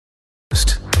We're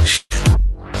just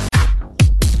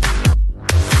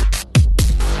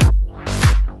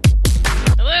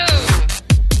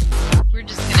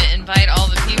going to invite all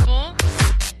the people.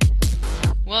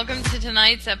 Welcome to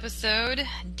tonight's episode,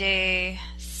 day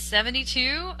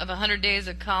 72 of 100 Days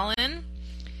of Colin.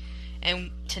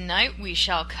 And tonight we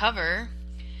shall cover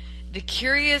the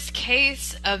curious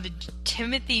case of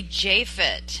Timothy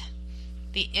Japhet,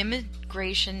 the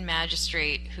immigration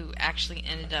magistrate who actually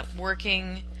ended up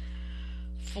working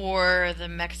for the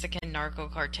Mexican narco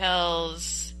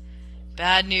cartels.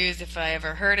 Bad news if I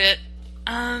ever heard it.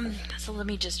 So let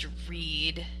me just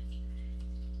read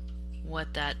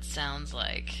what that sounds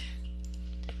like.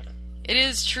 It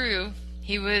is true.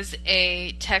 He was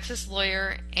a Texas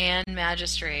lawyer and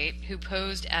magistrate who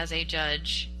posed as a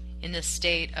judge in the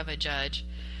state of a judge,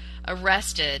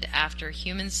 arrested after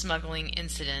human smuggling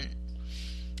incident,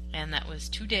 and that was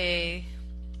today.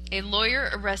 A lawyer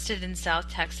arrested in South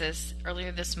Texas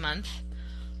earlier this month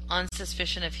on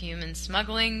suspicion of human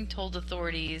smuggling told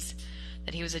authorities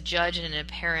that he was a judge in an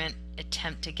apparent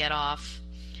attempt to get off,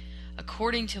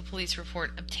 according to a police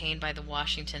report obtained by the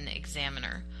Washington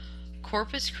Examiner.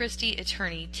 Corpus Christi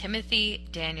attorney Timothy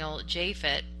Daniel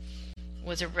Japhet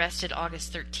was arrested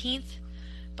August 13th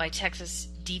by Texas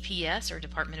DPS, or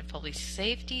Department of Public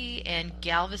Safety, and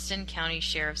Galveston County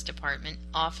Sheriff's Department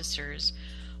officers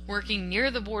working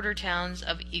near the border towns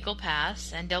of Eagle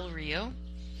Pass and Del Rio.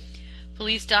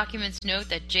 Police documents note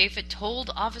that Japhet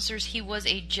told officers he was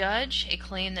a judge, a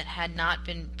claim that had not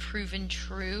been proven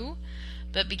true,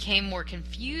 but became more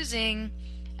confusing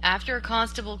after a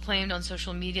constable claimed on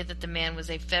social media that the man was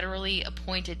a federally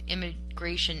appointed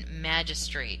immigration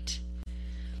magistrate.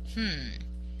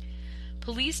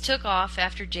 Police took off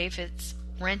after Japhet's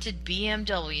rented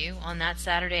BMW on that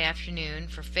Saturday afternoon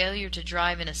for failure to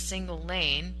drive in a single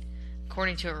lane,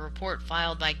 according to a report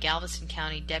filed by Galveston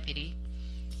County deputy.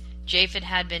 Japhet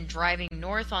had been driving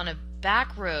north on a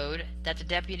back road that the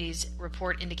deputy's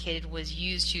report indicated was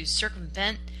used to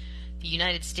circumvent the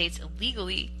United States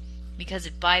illegally because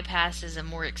it bypasses a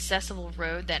more accessible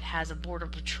road that has a Border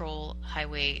Patrol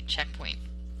highway checkpoint.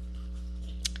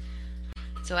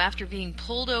 So after being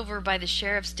pulled over by the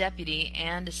sheriff's deputy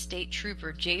and a state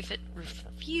trooper, Japhet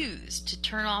refused to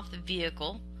turn off the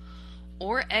vehicle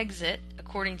or exit,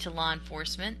 according to law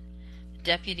enforcement. The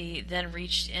deputy then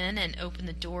reached in and opened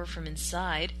the door from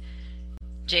inside.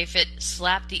 Japhet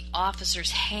slapped the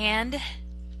officer's hand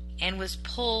and was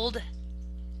pulled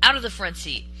out of the front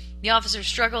seat. The officer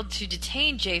struggled to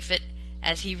detain Japhet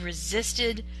as he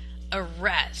resisted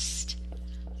arrest.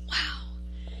 Wow.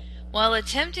 While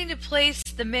attempting to place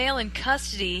the male in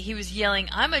custody, he was yelling,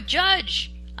 "I'm a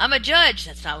judge! I'm a judge!"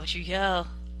 That's not what you yell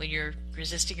when you're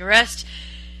resisting arrest.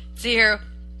 See here,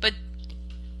 but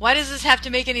why does this have to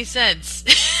make any sense?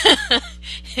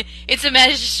 It's a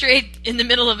magistrate in the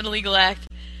middle of an illegal act.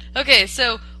 Okay,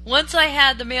 so once I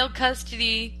had the male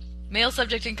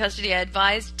subject in custody, I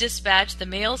advised dispatch the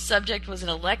male subject was an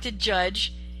elected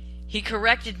judge. He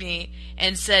corrected me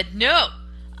and said, "No,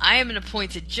 I am an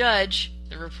appointed judge,"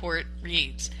 the report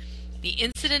reads. The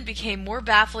incident became more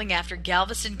baffling after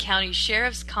Galveston County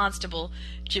Sheriff's Constable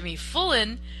Jimmy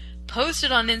Fullen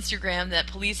posted on Instagram that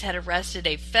police had arrested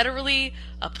a federally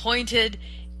appointed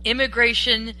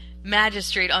immigration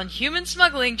magistrate on human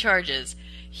smuggling charges.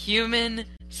 Human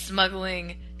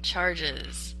smuggling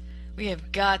charges. We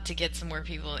have got to get some more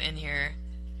people in here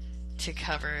to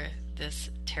cover this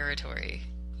territory.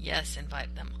 Yes,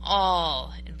 invite them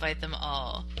all. Invite them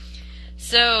all.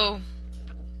 So,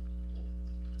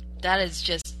 that is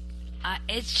just,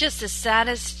 it's just the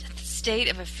saddest state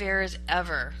of affairs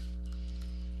ever.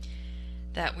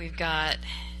 That we've got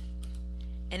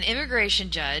an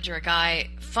immigration judge, or a guy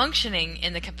functioning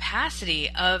in the capacity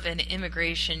of an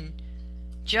immigration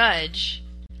judge,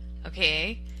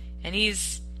 okay, and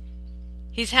he's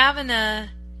having a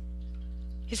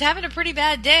pretty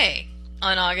bad day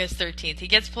on August 13th. He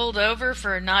gets pulled over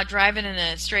for not driving in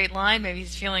a straight line. Maybe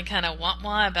he's feeling kind of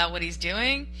wah-wah about what he's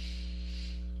doing.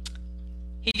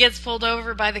 He gets pulled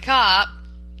over by the cop,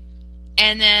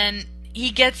 and then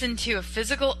he gets into a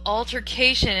physical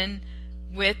altercation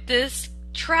with this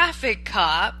traffic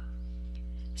cop,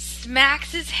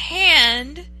 smacks his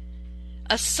hand,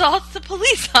 assaults the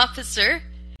police officer,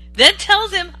 then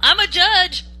tells him, "I'm a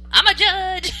judge! I'm a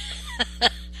judge!"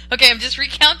 Okay, I'm just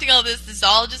recounting all this. This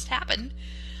all just happened.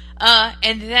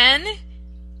 And then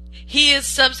he is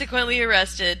subsequently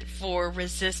arrested for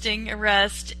resisting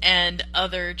arrest and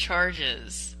other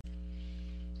charges.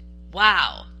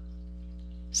 Wow.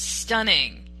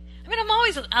 Stunning. I mean, I'm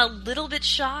always a little bit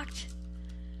shocked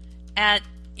at,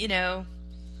 at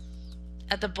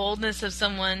the boldness of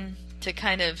someone to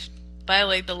kind of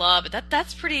violate the law, but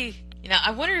that's pretty,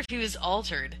 I wonder if he was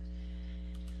altered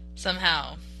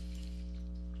somehow.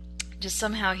 Just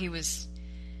somehow he was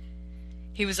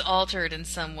altered in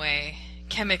some way,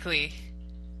 chemically.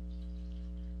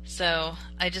 So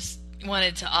I just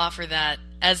wanted to offer that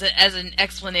as an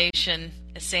explanation,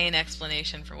 a sane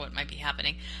explanation for what might be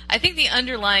happening. I think the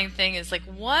underlying thing is like,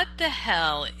 what the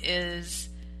hell is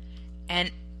an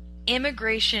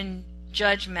immigration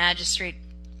judge magistrate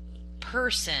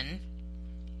person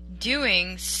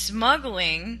doing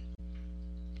smuggling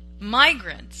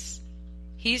migrants?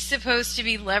 He's supposed to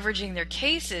be leveraging their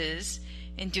cases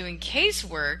and doing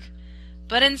casework,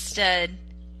 but instead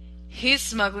he's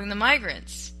smuggling the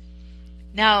migrants.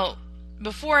 Now,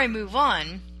 before I move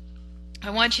on,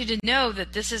 I want you to know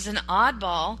that this is an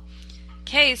oddball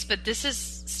case, but this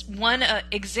is one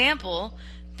example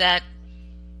that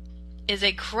is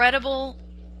a credible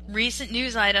recent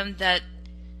news item that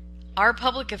our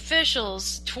public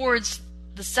officials towards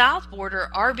the south border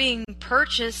are being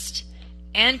purchased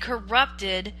and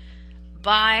corrupted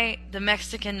by the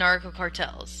Mexican narco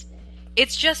cartels.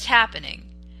 It's just happening.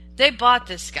 They bought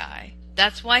this guy.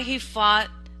 That's why he fought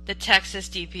the Texas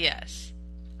DPS.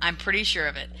 I'm pretty sure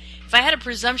of it. If I had a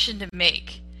presumption to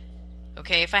make,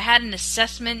 okay, if I had an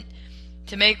assessment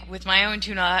to make with my own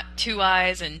two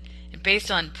eyes and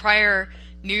based on prior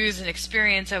news and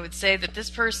experience, I would say that this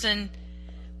person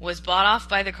was bought off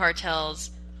by the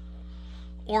cartels,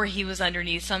 or he was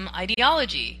underneath some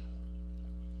ideology,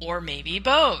 or maybe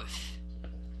both.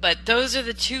 But those are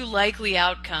the two likely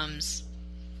outcomes.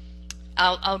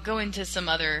 I'll go into some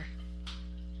other.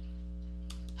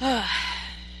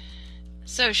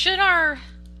 So should our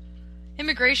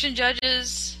immigration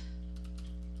judges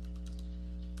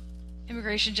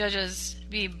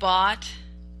be bought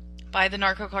by the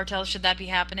narco cartels? Should that be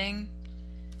happening?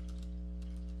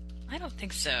 I don't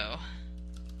think so.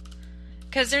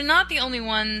 Because they're not the only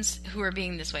ones who are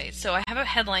being this way. So I have a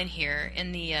headline here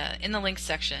in the links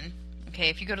section. Okay,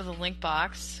 if you go to the link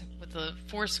box with the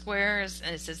 4 squares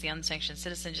and it says the unsanctioned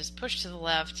citizen, just push to the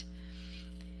left.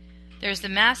 There's the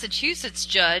Massachusetts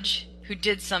judge who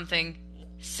did something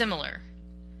similar.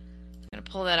 I'm going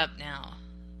to pull that up now.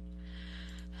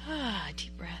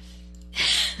 Deep breath.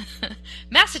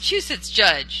 Massachusetts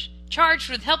judge charged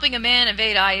with helping a man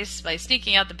evade ICE by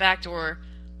sneaking out the back door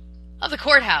of the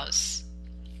courthouse.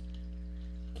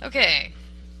 Okay.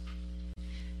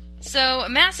 So, a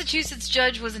Massachusetts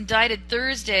judge was indicted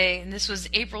Thursday, and this was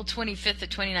April 25th of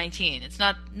 2019. It's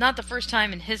not the first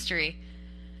time in history.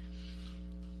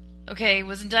 Okay,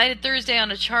 was indicted Thursday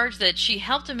on a charge that she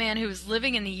helped a man who was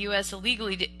living in the U.S.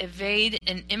 illegally to evade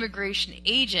an immigration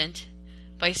agent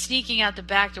by sneaking out the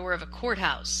back door of a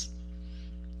courthouse.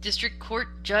 District Court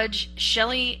Judge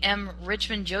Shelley M.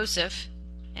 Richmond Joseph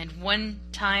and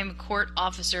one-time court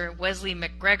officer Wesley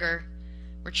McGregor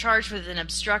were charged with an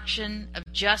obstruction of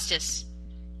justice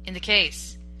in the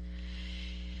case,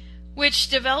 which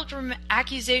developed from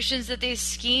accusations that they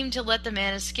schemed to let the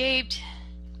man escape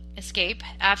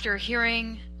after a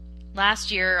hearing last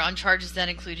year on charges that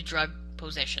included drug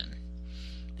possession.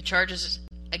 The charges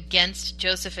against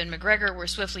Joseph and McGregor were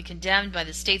swiftly condemned by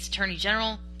the state's attorney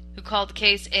general, who called the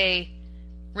case a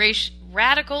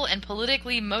radical and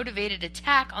politically motivated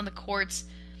attack on the courts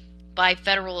by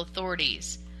federal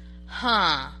authorities.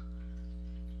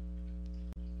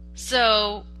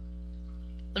 So,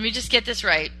 let me just get this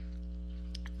right.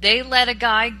 They let a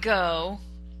guy go.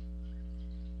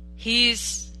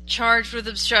 He's charged with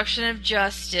obstruction of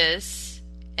justice,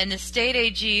 and the state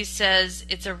AG says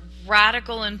it's a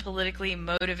radical and politically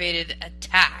motivated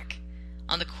attack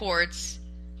on the courts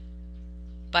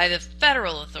by the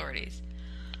federal authorities.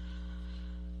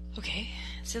 Okay.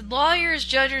 So lawyers,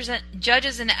 judges,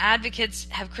 and advocates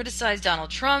have criticized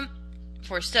Donald Trump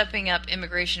for stepping up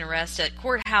immigration arrests at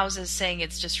courthouses, saying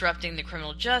it's disrupting the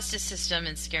criminal justice system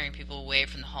and scaring people away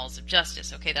from the halls of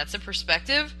justice. Okay, that's a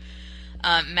perspective.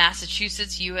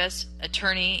 Massachusetts U.S.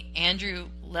 Attorney Andrew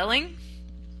Lelling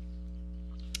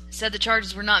said the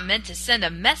charges were not meant to send a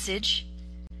message.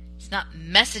 It's not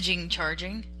messaging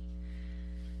charging,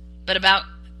 but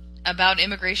about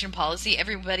immigration policy.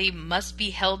 Everybody must be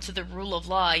held to the rule of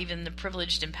law, even the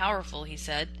privileged and powerful, he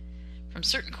said. From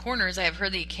certain corners, I have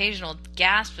heard the occasional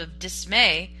gasp of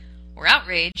dismay or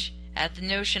outrage at the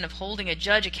notion of holding a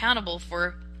judge accountable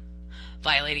for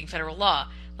violating federal law,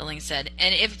 Lilling said.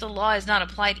 And if the law is not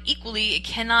applied equally, it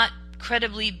cannot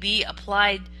credibly be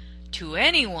applied to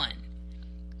anyone.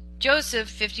 Joseph,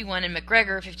 51, and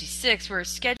McGregor, 56, were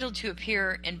scheduled to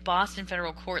appear in Boston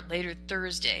federal court later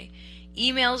Thursday.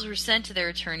 Emails were sent to their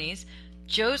attorneys.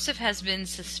 Joseph has been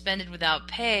suspended without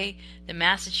pay. The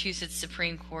Massachusetts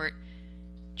Supreme Court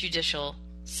judicial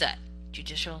set.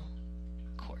 Judicial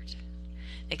court.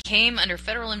 They came under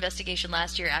federal investigation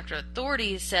last year after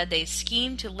authorities said they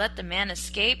schemed to let the man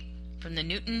escape from the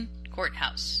Newton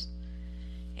courthouse.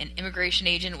 An immigration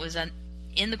agent was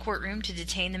in the courtroom to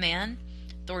detain the man.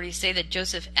 Authorities say that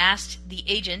Joseph asked the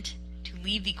agent to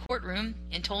leave the courtroom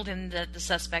and told him that the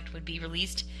suspect would be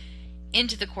released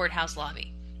into the courthouse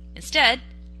lobby. Instead,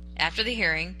 after the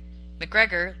hearing,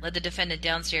 McGregor led the defendant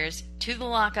downstairs to the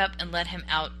lockup and let him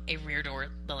out a rear door,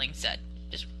 Lilling said.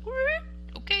 Just,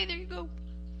 okay, there you go.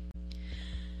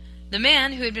 The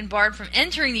man, who had been barred from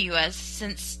entering the U.S.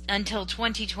 until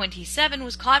 2027,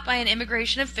 was caught by an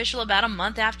immigration official about a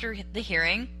month after the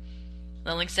hearing,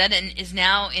 Lilling said, and is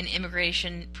now in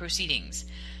immigration proceedings.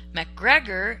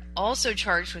 McGregor also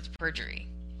charged with perjury.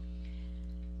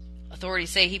 Authorities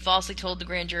say he falsely told the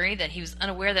grand jury that he was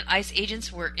unaware that ICE agents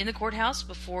were in the courthouse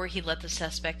before he let the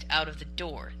suspect out of the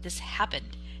door. This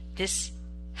happened.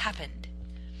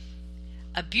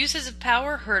 Abuses of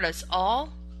power hurt us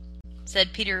all,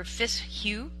 said Peter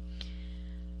Fitzhugh,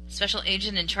 special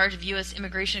agent in charge of U.S.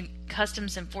 Immigration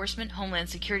Customs Enforcement, Homeland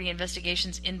Security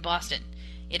Investigations in Boston.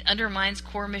 It undermines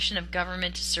core mission of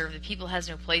government to serve the people, has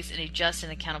no place in a just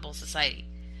and accountable society.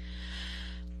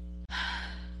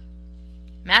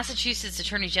 Massachusetts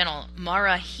Attorney General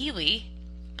Maura Healey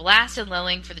blasted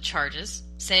Lilling for the charges,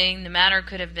 saying the matter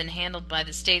could have been handled by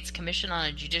the state's Commission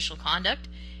on Judicial Conduct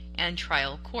and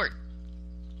Trial Court.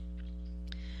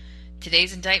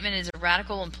 Today's indictment is a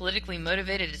radical and politically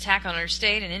motivated attack on our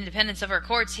state and independence of our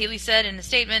courts, Healey said in a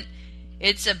statement.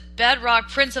 It's a bedrock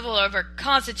principle of our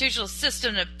constitutional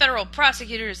system that federal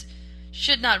prosecutors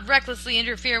should not recklessly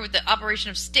interfere with the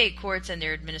operation of state courts and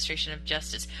their administration of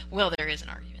justice. Well, there is an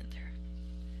argument there.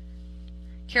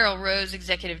 Carol Rose,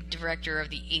 executive director of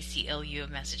the ACLU of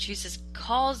Massachusetts,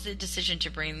 calls the decision to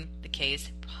bring the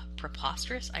case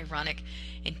preposterous, ironic,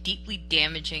 and deeply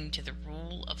damaging to the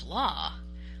rule of law.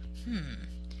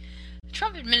 The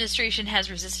Trump administration has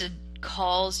resisted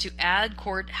calls to add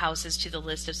courthouses to the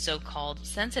list of so-called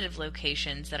sensitive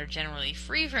locations that are generally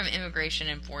free from immigration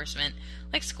enforcement,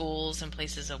 like schools and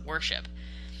places of worship.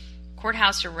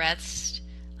 Courthouse arrests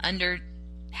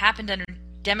happened under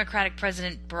Democratic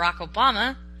President Barack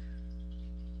Obama,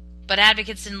 but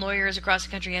advocates and lawyers across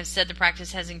the country have said the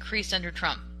practice has increased under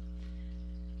Trump.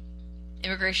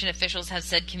 Immigration officials have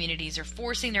said communities are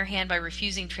forcing their hand by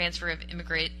refusing transfer of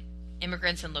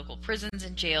immigrants in local prisons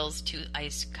and jails to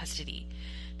ICE custody.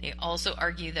 They also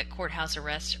argue that courthouse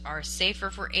arrests are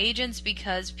safer for agents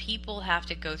because people have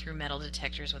to go through metal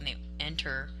detectors when they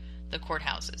enter the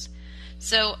courthouses.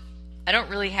 So I don't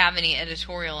really have any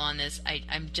editorial on this.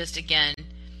 I'm just, again,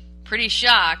 pretty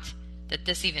shocked that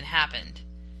this even happened.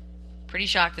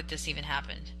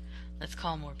 Let's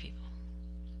call more people.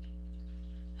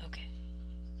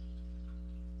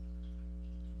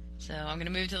 So I'm going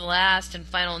to move to the last and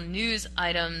final news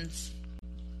items.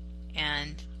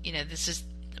 And, this is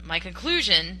my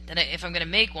conclusion, that if I'm going to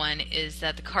make one, is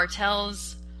that the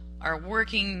cartels are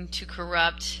working to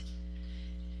corrupt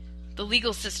the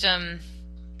legal system,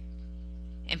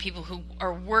 and people who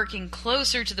are working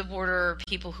closer to the border are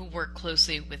people who work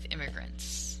closely with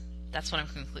immigrants. That's what I'm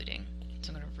concluding.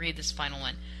 So I'm going to read this final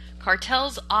one.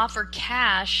 Cartels offer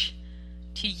cash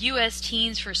to U.S.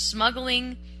 teens for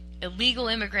smuggling illegal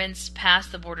immigrants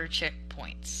past the border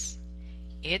checkpoints.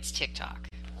 It's TikTok.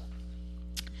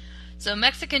 So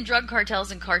Mexican drug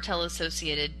cartels and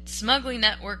cartel-associated smuggling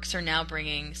networks are now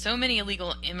bringing so many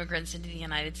illegal immigrants into the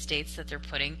United States that they're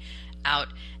putting out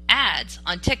ads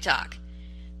on TikTok,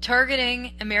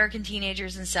 targeting American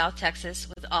teenagers in South Texas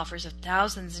with offers of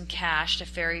thousands in cash to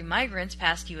ferry migrants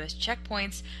past U.S.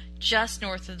 checkpoints just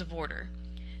north of the border.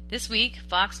 This week,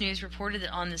 Fox News reported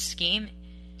on this scheme,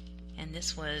 and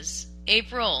this was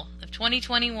April of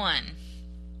 2021,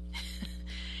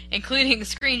 including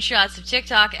screenshots of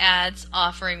TikTok ads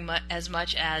offering as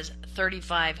much as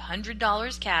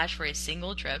 $3,500 cash for a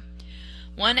single trip.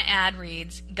 One ad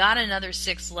reads, "Got another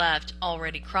 6 left,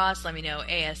 already crossed, let me know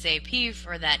ASAP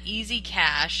for that easy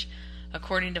cash,"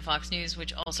 according to Fox News,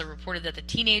 which also reported that the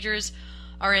teenagers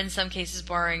are in some cases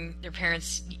borrowing their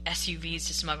parents' SUVs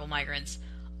to smuggle migrants,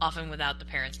 often without the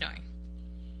parents knowing.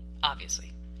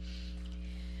 Obviously.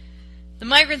 The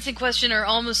migrants in question are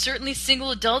almost certainly single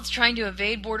adults trying to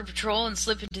evade Border Patrol and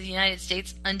slip into the United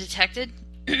States undetected.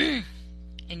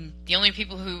 And the only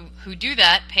people who do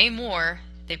that pay more.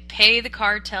 They pay the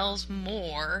cartels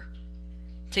more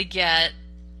to get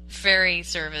ferry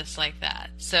service like that.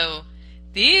 So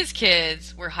these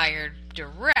kids were hired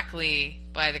directly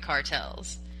by the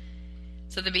cartels.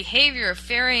 So the behavior of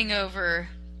ferrying over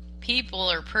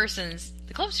people or persons,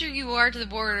 the closer you are to the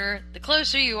border, the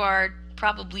closer you are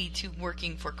probably to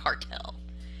working for Cartel.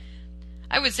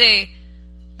 I would say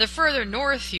the further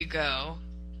north you go,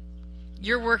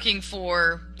 you're working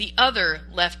for the other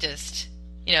leftist.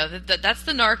 You know, that's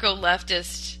the narco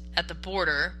leftist at the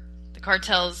border. The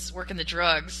cartels working the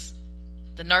drugs.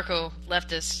 The narco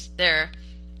leftists there.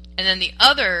 And then the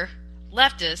other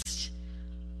leftists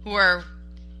who are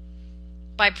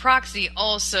by proxy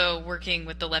also working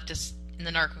with the leftists in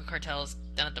the narco cartels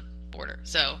down at the border.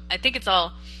 So I think it's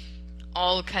all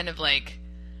kind of like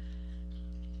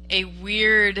a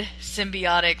weird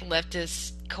symbiotic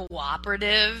leftist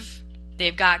cooperative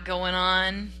they've got going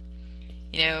on.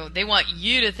 You know, they want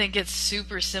you to think it's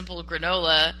super simple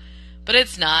granola, but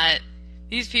it's not.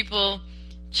 These people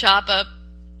chop up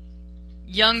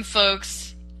young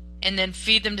folks and then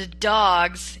feed them to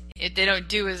dogs if they don't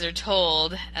do as they're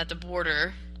told at the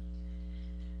border.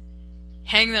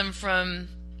 Hang them from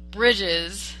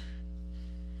bridges.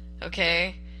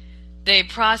 Okay? They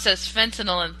process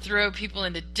fentanyl and throw people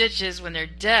into ditches when they're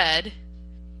dead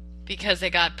because they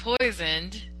got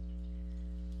poisoned.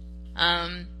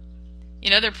 You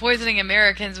know, they're poisoning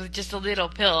Americans with just a little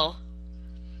pill.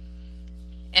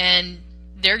 And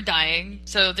they're dying.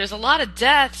 So there's a lot of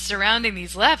deaths surrounding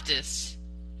these leftists.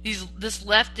 This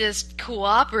leftist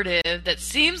cooperative that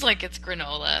seems like it's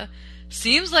granola,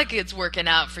 seems like it's working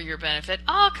out for your benefit.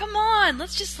 Oh, come on,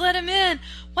 let's just let him in.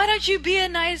 Why don't you be a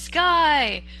nice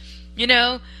guy? You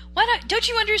know, don't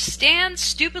you understand,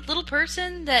 stupid little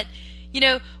person, that, you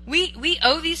know, we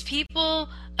owe these people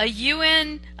a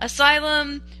UN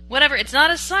asylum, whatever. It's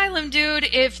not asylum, dude,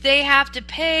 if they have to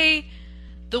pay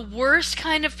the worst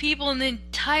kind of people in the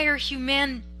entire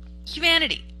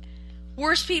humanity.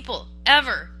 Worst people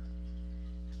ever.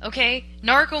 Okay?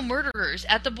 Narco murderers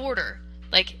at the border.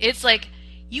 Like, it's like,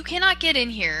 you cannot get in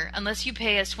here unless you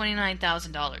pay us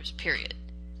 $29,000, period.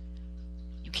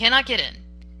 You cannot get in.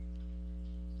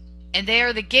 And they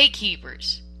are the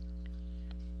gatekeepers.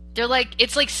 They're like,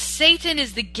 it's like Satan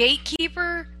is the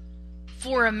gatekeeper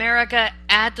for America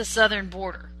at the southern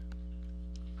border.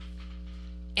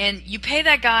 And you pay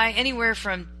that guy anywhere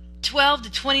from 12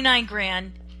 to 29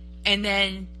 grand, and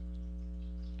then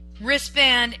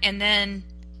wristband, and then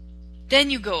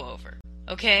you go over.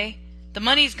 Okay? The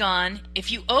money's gone.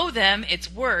 If you owe them, it's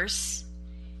worse.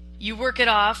 You work it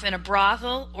off in a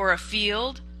brothel or a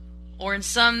field or in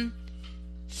some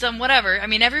whatever. I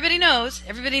mean, everybody knows.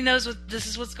 Everybody knows this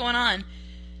is what's going on.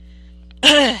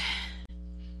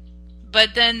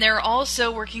 But then they're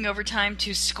also working overtime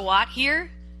to squat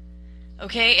here.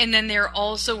 Okay? And then they're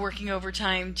also working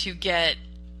overtime to get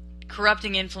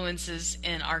corrupting influences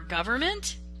in our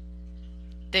government.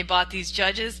 They bought these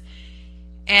judges.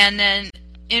 And then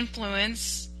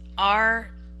influence our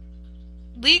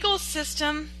legal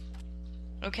system.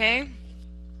 Okay?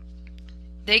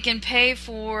 They can pay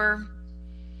for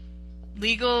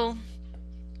legal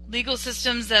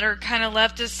systems that are kind of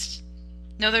leftist.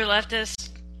 No, they're leftist,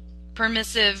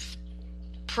 permissive,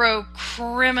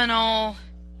 pro-criminal,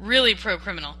 really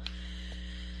pro-criminal.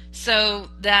 So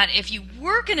that if you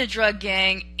work in a drug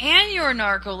gang and you're a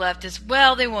narco-leftist,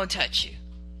 well, they won't touch you.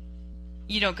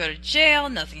 You don't go to jail,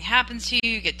 nothing happens to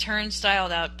you, you get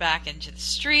turnstiled out back into the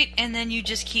street, and then you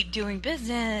just keep doing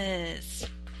business.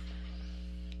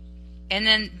 And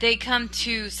then they come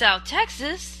to South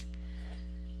Texas,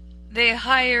 they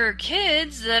hire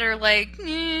kids that are like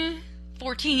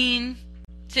 14,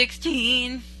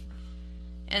 16,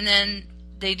 and then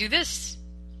they do this.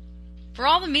 For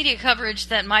all the media coverage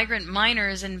that migrant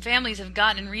minors and families have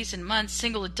gotten in recent months,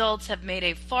 single adults have made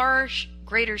a far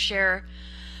greater share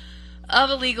of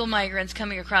illegal migrants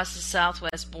coming across the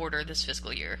southwest border this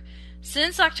fiscal year.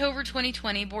 Since October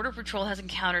 2020, Border Patrol has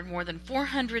encountered more than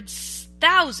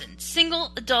 400,000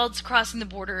 single adults crossing the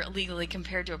border illegally,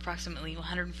 compared to approximately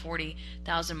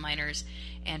 140,000 minors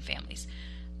and families.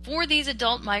 For these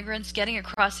adult migrants, getting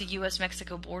across the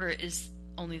U.S.-Mexico border is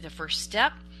only the first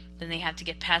step. Then they have to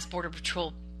get past Border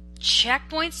Patrol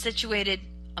checkpoints situated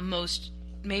on most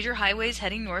major highways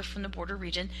heading north from the border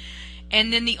region.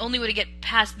 And then the only way to get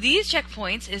past these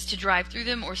checkpoints is to drive through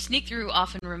them or sneak through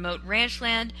often remote ranch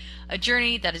land. A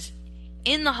journey that is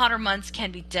in the hotter months can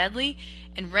be deadly,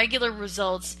 and regular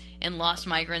results in lost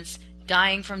migrants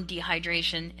dying from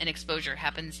dehydration and exposure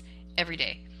happens every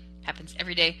day.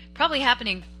 Probably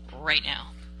happening right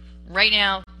now. Right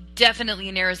now, definitely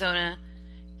in Arizona,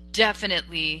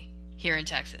 definitely here in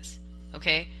Texas.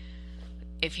 Okay?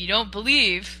 If you don't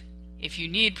believe, if you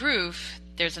need proof,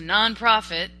 there's a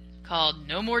nonprofit called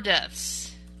No More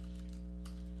Deaths.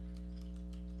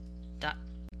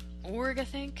 .org, I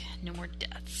think. No More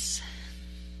Deaths.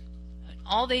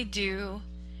 All they do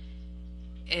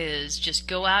is just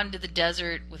go out into the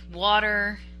desert with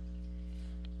water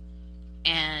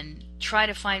and try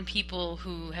to find people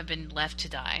who have been left to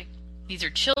die. These are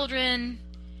children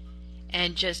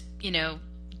and just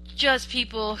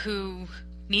people who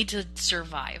need to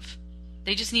survive.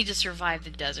 They just need to survive the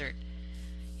desert.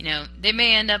 They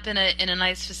may end up in a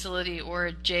nice facility or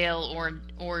a jail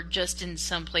or just in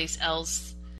someplace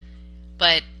else,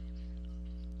 but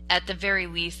at the very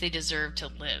least, they deserve to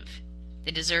live.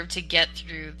 They deserve to get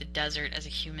through the desert as a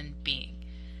human being.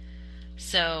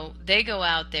 So they go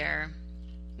out there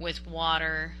with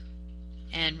water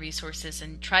and resources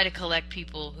and try to collect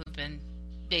people who've been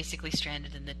basically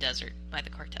stranded in the desert by the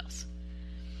cartels.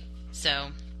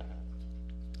 So,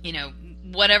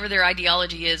 whatever their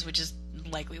ideology is, which is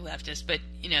likely leftist, but,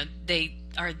 they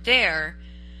are there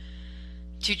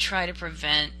to try to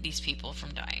prevent these people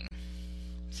from dying.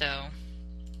 So,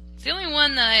 it's the only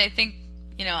one that I think,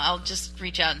 I'll just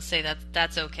reach out and say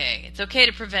that's okay. It's okay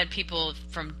to prevent people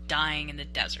from dying in the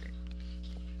desert,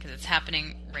 because it's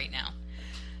happening right now.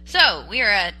 So, we are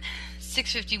at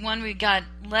 6:51. We've got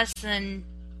less than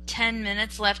 10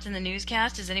 minutes left in the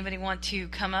newscast. Does anybody want to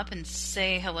come up and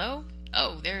say hello?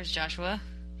 Oh, there's Joshua.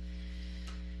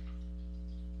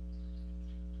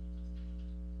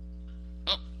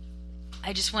 Oh,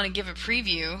 I just want to give a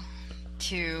preview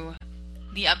to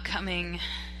the upcoming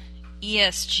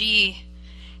ESG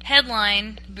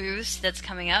headline boost that's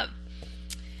coming up.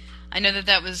 I know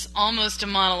that was almost a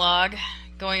monologue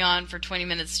going on for 20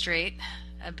 minutes straight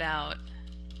about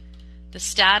the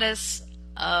status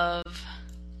of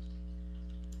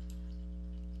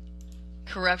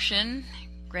corruption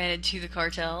granted to the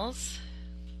cartels.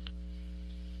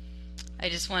 I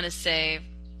just want to say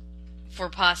for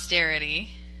posterity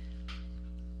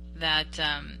that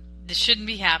this shouldn't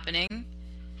be happening.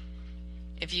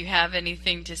 If you have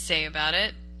anything to say about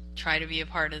it, try to be a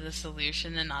part of the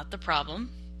solution and not the problem.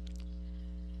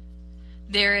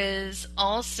 There is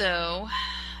also,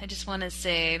 I just want to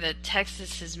say that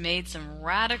Texas has made some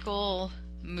radical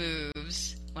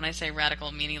moves. When I say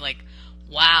radical, meaning like,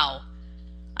 wow,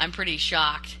 I'm pretty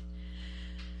shocked.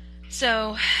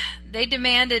 So, they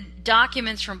demanded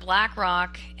documents from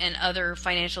BlackRock and other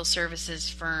financial services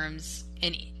firms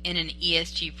in an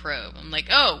ESG probe. I'm like,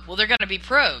 oh, well, they're going to be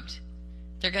probed.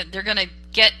 They're going to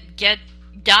get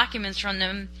documents from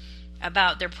them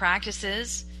about their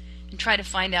practices and try to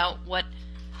find out what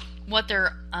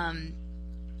their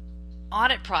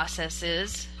audit process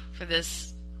is for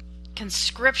this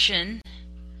conscription,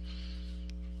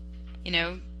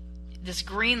 this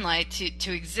green light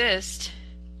to exist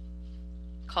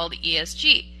called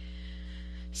ESG.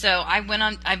 So I've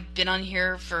been on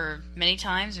here for many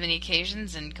times, many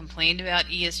occasions, and complained about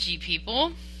ESG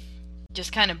people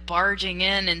just kind of barging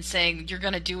in and saying, you're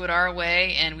going to do it our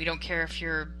way, and we don't care if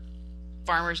your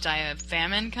farmers die of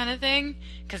famine kind of thing,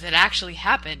 because it actually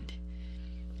happened.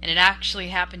 And it actually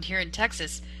happened here in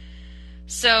Texas.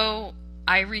 So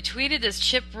I retweeted this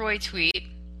Chip Roy tweet,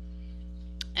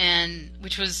 and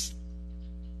which was,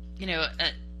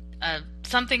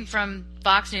 something from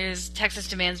Fox News. Texas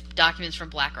demands documents from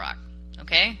BlackRock.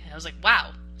 Okay, I was like,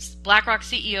 wow, BlackRock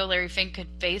CEO Larry Fink could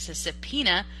face a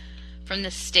subpoena from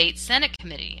the state Senate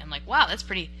committee. I'm like, wow, that's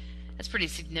pretty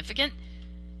significant.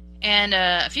 And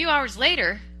a few hours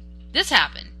later, this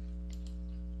happened.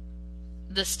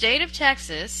 The state of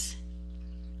Texas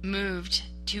moved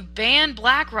to ban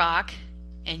BlackRock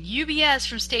and UBS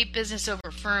from state business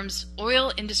over firm's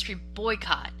oil industry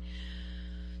boycott.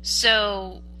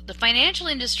 So the financial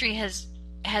industry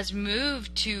has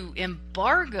moved to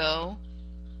embargo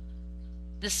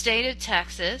the state of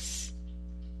Texas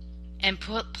and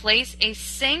place a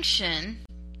sanction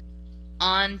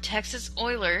on Texas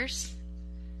oilers.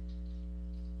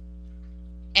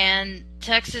 And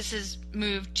Texas has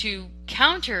moved to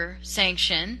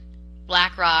counter-sanction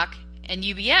BlackRock and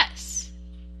UBS.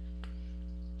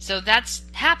 So that's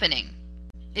happening.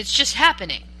 It's just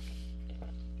happening.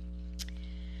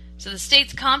 So the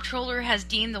state's comptroller has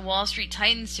deemed the Wall Street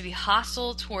Titans to be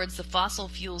hostile towards the fossil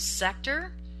fuels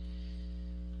sector.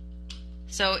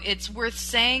 So it's worth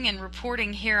saying and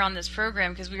reporting here on this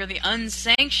program because we are the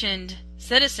unsanctioned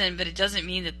citizen, but it doesn't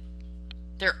mean that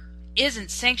there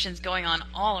isn't sanctions going on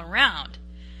all around.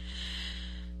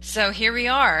 So here we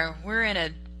are. We're in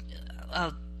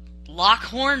a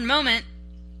Lockhorn moment.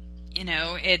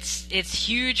 It's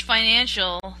huge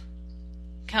financial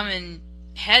coming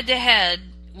head to head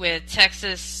with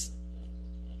Texas,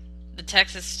 the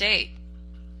Texas state,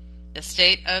 the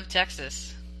state of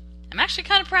Texas. I'm actually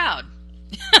kind of proud.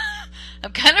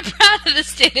 I'm kind of proud of the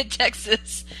state of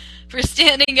Texas for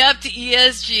standing up to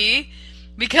ESG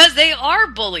because they are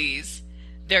bullies.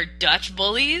 They're Dutch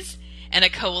bullies and a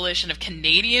coalition of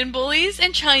Canadian bullies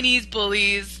and Chinese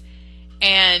bullies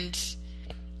and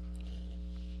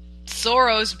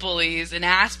Soros bullies and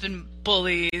Aspen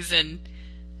bullies, and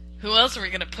who else are we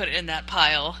going to put in that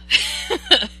pile?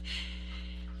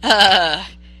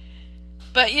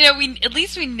 But, you know, at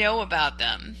least we know about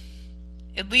them.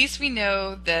 At least we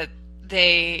know that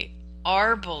they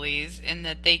are bullies and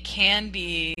that they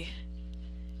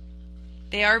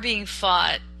are being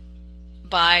fought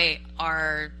by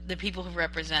the people who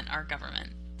represent our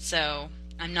government. So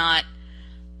I'm not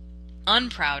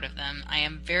unproud of them. I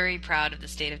am very proud of the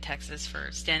state of Texas for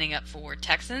standing up for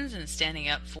Texans and standing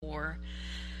up for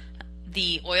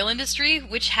the oil industry,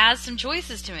 which has some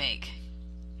choices to make.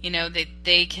 You know,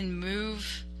 they can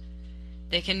move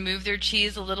their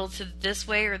cheese a little to this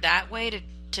way or that way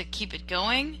to keep it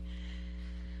going.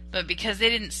 But because they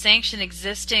didn't sanction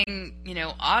existing, you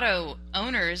know, auto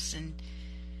owners and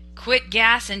quit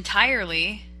gas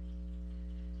entirely,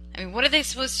 I mean, what are they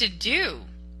supposed to do?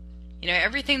 You know,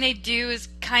 everything they do is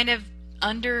kind of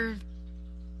under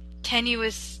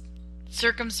tenuous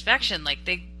circumspection. Like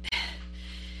they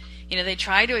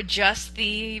try to adjust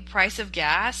the price of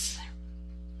gas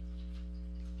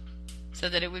so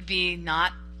that it would be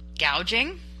not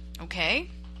gouging.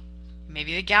 Okay.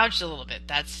 Maybe they gouged a little bit.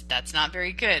 That's not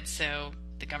very good. So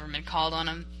the government called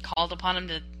upon them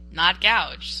to not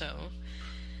gouge. So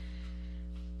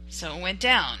it went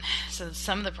down. So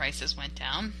some of the prices went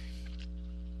down.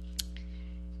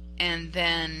 And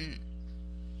then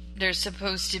there's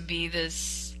supposed to be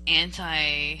this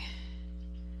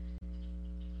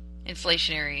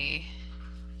anti-inflationary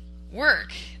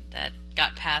work that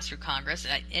got passed through Congress,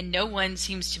 and no one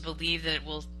seems to believe that it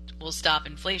will stop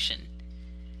inflation.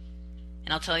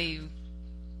 And I'll tell you,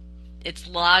 it's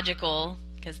logical,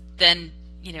 because then,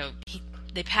 you know,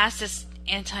 they passed this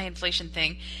anti-inflation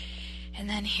thing, and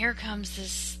then here comes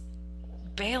this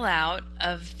bailout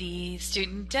of the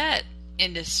student debt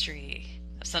industry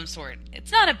of some sort.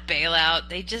 It's not a bailout.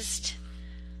 They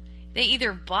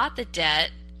either bought the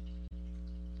debt,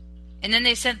 and then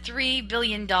they sent $3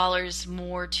 billion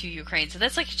more to Ukraine. So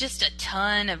that's like just a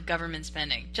ton of government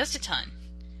spending. Just a ton.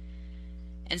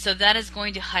 And so that is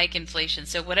going to hike inflation.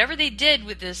 So whatever they did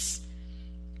with this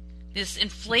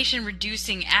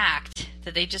inflation-reducing act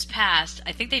that they just passed,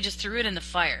 I think they just threw it in the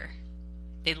fire.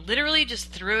 They literally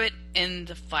just threw it in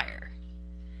the fire.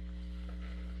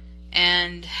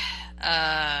 And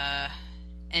now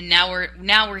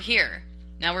we're here.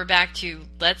 Now we're back to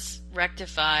let's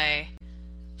rectify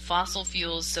fossil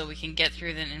fuels so we can get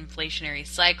through the inflationary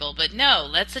cycle. But no,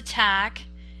 let's attack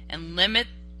and limit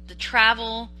the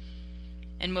travel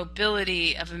and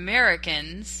mobility of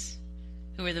Americans,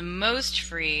 who are the most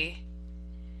free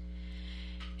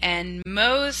and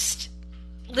most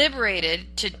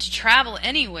liberated to travel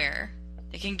anywhere.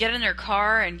 They can get in their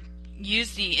car and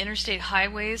use the interstate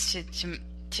highways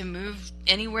to move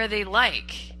anywhere they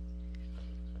like.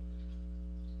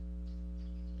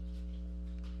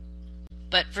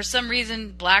 But for some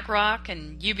reason, BlackRock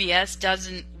and UBS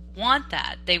doesn't want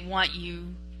that. They want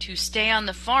you to stay on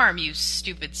the farm, you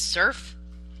stupid serf,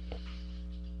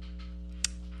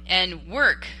 and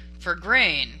work for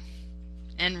grain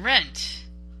and rent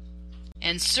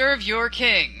and serve your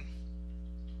king.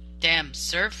 Damn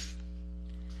serf.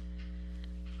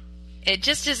 It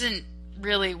just isn't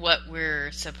really what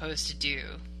we're supposed to do.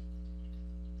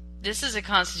 This is a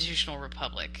constitutional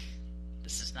republic.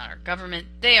 This is not our government.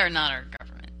 They are not our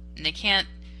government. And they can't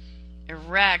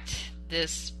erect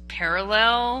this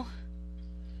parallel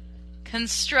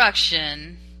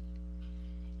construction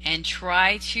and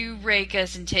try to rake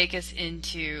us and take us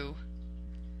into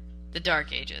the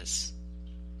Dark Ages.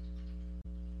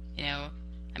 You know,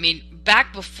 I mean,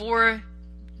 back before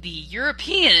the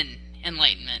European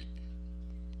Enlightenment,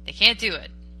 they can't do it.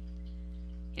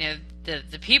 You know,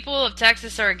 the people of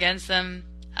Texas are against them.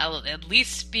 I'll at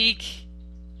least speak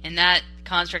in that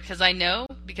construct, because I know,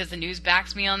 because the news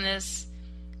backs me on this.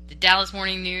 The Dallas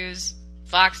Morning News,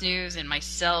 Fox News, and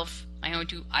myself, my own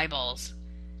two eyeballs,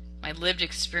 my lived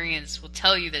experience will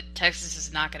tell you that Texas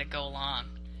is not going to go along.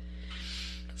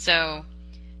 So,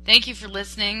 thank you for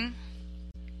listening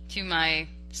to my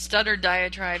stutter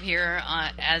diatribe here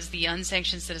as the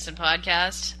Unsanctioned Citizen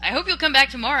Podcast. I hope you'll come back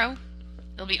tomorrow.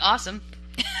 It'll be awesome.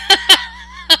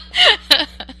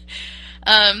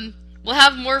 We'll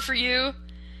have more for you.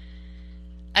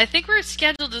 I think we're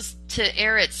scheduled to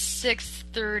air at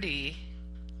 6:30.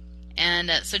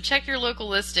 And so check your local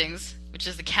listings, which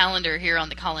is the calendar here on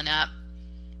the Callin app.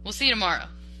 We'll see you tomorrow.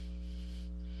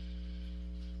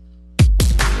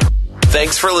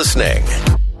 Thanks for listening.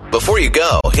 Before you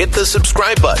go, hit the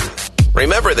subscribe button.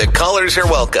 Remember that callers are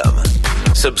welcome.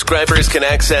 Subscribers can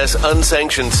access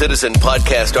unsanctioned citizen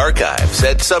podcast archives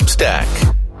at Substack,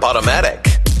 Podomatic,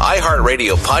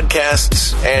 iHeartRadio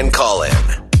podcasts, and Call-In.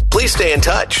 Please stay in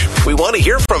touch. We want to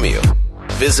hear from you.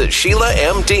 Visit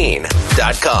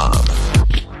SheilaMDean.com.